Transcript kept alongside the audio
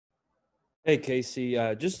Hey, Casey.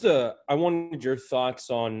 I wanted your thoughts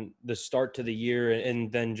on the start to the year,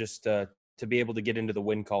 and then just to be able to get into the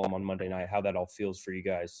win column on Monday night, how that all feels for you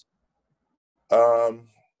guys. Um,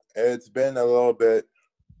 it's been a little bit.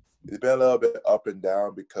 It's been a little bit up and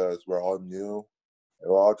down because we're all new,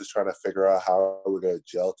 and we're all just trying to figure out how we're going to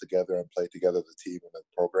gel together and play together as a team in the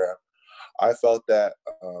program. I felt that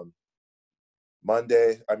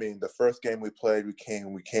Monday. I mean, the first game we played, we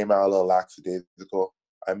came out a little lackadaisical.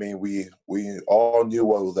 I mean, we all knew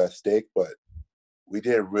what was at stake, but we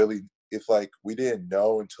didn't really. It's like we didn't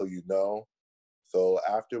know until you know. So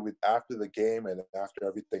after the game and after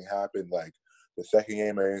everything happened, like the second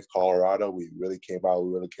game against Colorado, we really came out.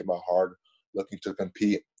 We really came out hard, looking to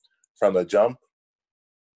compete from the jump.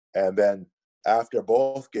 And then after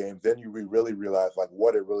both games, then we really realize like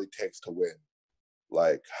what it really takes to win,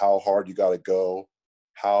 like how hard you got to go,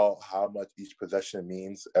 how much each possession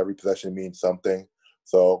means. Every possession means something.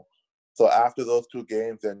 So so after those two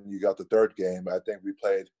games, then you got the third game. I think we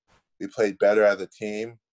played better as a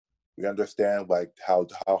team. We understand like how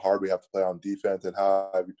hard we have to play on defense and how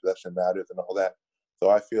every possession matters and all that. So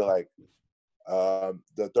I feel like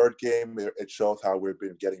the third game it shows how we've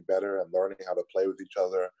been getting better and learning how to play with each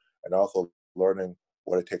other and also learning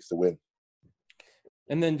what it takes to win.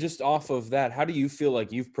 And then just off of that, how do you feel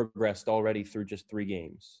like you've progressed already through just 3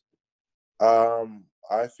 games?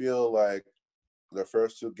 I feel like the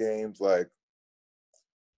first two games, like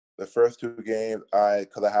the first two games,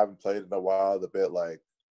 because I haven't played in a while, a bit like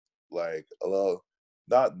a little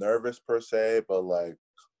not nervous per se, but like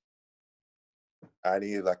I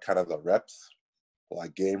need like kind of the reps,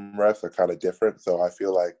 like game reps are kind of different. So I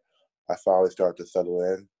feel like I finally start to settle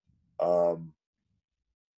in. Um,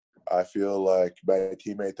 I feel like my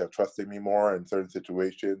teammates are trusting me more in certain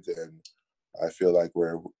situations, and I feel like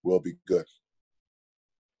we'll be good.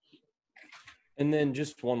 And then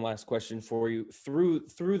just one last question for you.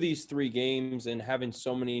 Through these 3 games and having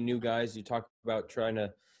so many new guys, you talked about trying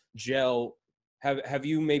to gel. Have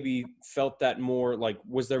you maybe felt that more? Like,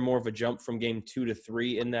 was there more of a jump from game 2 to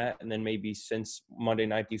 3 in that? And then maybe since Monday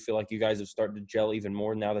night, do you feel like you guys have started to gel even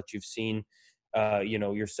more now that you've seen,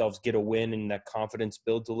 yourselves get a win and that confidence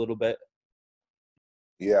builds a little bit?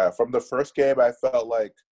 Yeah, from the first game, I felt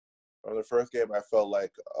like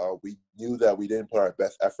we knew that we didn't put our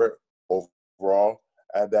best effort overall,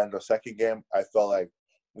 and then the second game, I felt like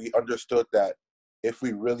we understood that if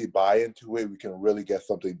we really buy into it, we can really get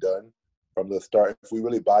something done from the start. If we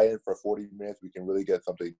really buy in for 40 minutes, we can really get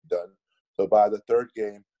something done. So by the third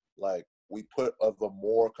game, like we put of a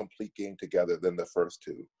more complete game together than the first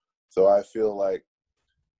two. So I feel like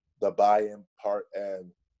the buy-in part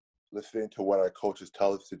and listening to what our coaches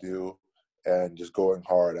tell us to do and just going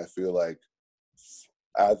hard. I feel like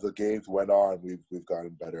as the games went on, we've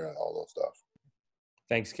gotten better at all those stuff.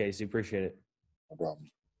 Thanks, Casey. Appreciate it. No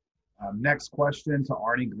problem. Next question to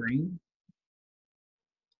Arnie Green.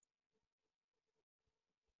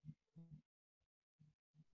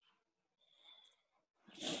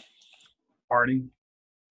 Arnie,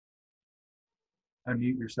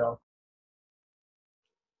 unmute yourself.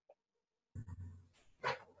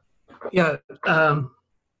 Yeah,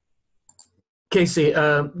 Casey,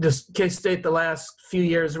 just K-State the last few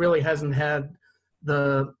years really hasn't had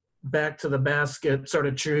the back to the basket sort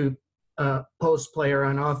of true post player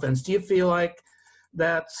on offense. Do you feel like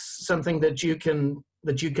that's something that you can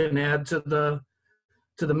add to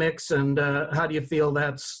the mix, and how do you feel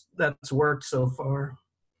that's worked so far?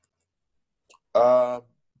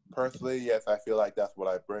 Personally, yes, I feel like that's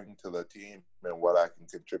what I bring to the team and what I can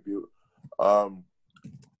contribute. Um,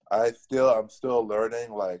 I'm still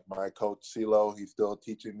learning. Like my coach CeeLo, he's still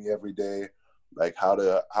teaching me every day, like how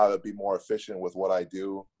to be more efficient with what I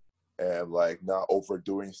do, and like not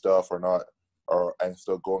overdoing stuff and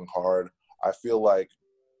still going hard. I feel like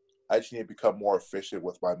I just need to become more efficient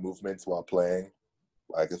with my movements while playing,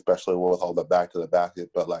 like especially with all the back to the basket.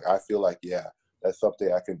 But like I feel like that's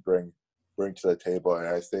something I can bring to the table, and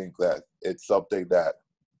I think that it's something that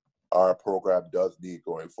our program does need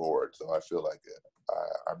going forward. So I feel like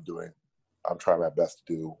I'm trying my best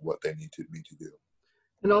to do what they need me to do.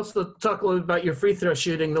 And also talk a little bit about your free throw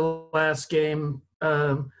shooting. The last game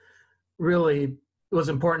really was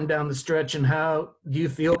important down the stretch. And how do you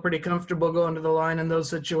feel pretty comfortable going to the line in those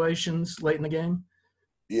situations late in the game?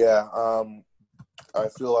 Yeah, I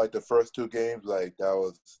feel like the first two games, like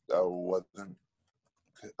that wasn't.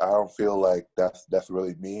 I don't feel like that's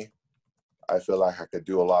really me. I feel like I could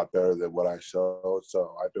do a lot better than what I showed.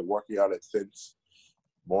 So I've been working on it since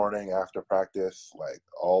morning after practice, like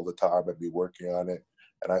all the time. I'd be working on it,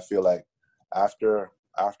 and I feel like after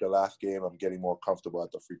last game, I'm getting more comfortable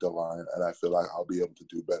at the free throw line, and I feel like I'll be able to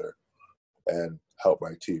do better and help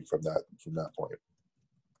my team from that point.